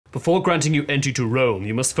Before granting you entry to Rome,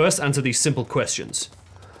 you must first answer these simple questions.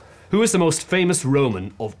 Who is the most famous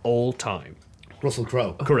Roman of all time? Russell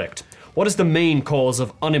Crowe. Correct. What is the main cause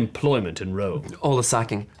of unemployment in Rome? All the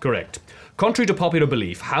sacking. Correct. Contrary to popular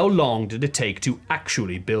belief, how long did it take to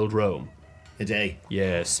actually build Rome? A day.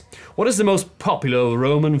 Yes. What is the most popular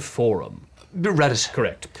Roman forum? Reddit.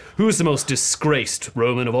 Correct. Who is the most disgraced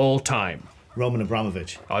Roman of all time? Roman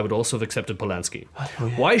Abramovich. I would also have accepted Polanski.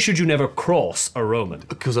 Why should you never cross a Roman?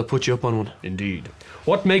 Because I'll put you up on one. Indeed.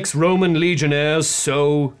 What makes Roman legionnaires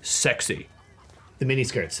so sexy? The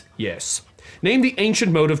miniskirts. Yes. Name the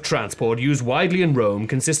ancient mode of transport used widely in Rome,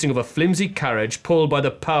 consisting of a flimsy carriage pulled by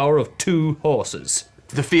the power of 2 horses.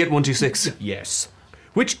 The Fiat 126. Yes.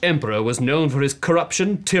 Which emperor was known for his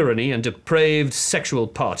corruption, tyranny, and depraved sexual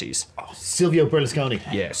parties? Silvio Berlusconi.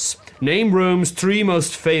 Yes. Name Rome's 3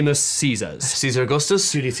 most famous Caesars. Caesar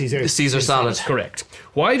Augustus. Julius Caesar. Caesar salad. Correct.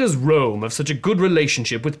 Why does Rome have such a good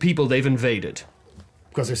relationship with people they've invaded?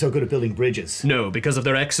 Because they're so good at building bridges. No, because of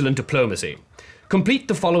their excellent diplomacy. Complete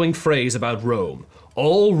the following phrase about Rome.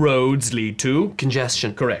 All roads lead to...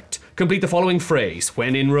 Congestion. Correct. Complete the following phrase.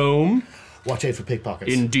 When in Rome... Watch out for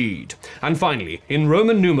pickpockets. Indeed. And finally, in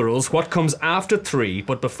Roman numerals, what comes after 3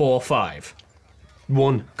 but before 5?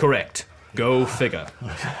 1. Correct. Go figure.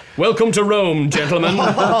 Welcome to Rome, gentlemen.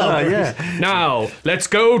 Yeah. Now, let's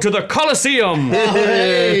go to the Colosseum.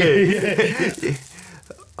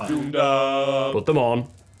 Put them on.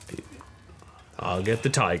 I'll get the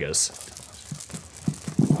tigers.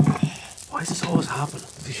 Why does this always happen?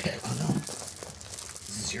 Yeah, I know.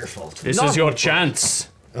 This is your fault. This is your chance.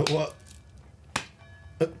 What?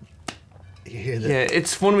 You hear that? Yeah,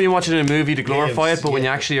 it's fun when you watch it in a movie to glorify it, but when you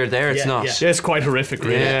actually are there, it's not. Yeah, it's quite horrific,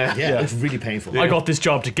 really. Yeah. Yeah, it's really painful. I got this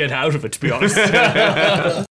job to get out of it, to be honest.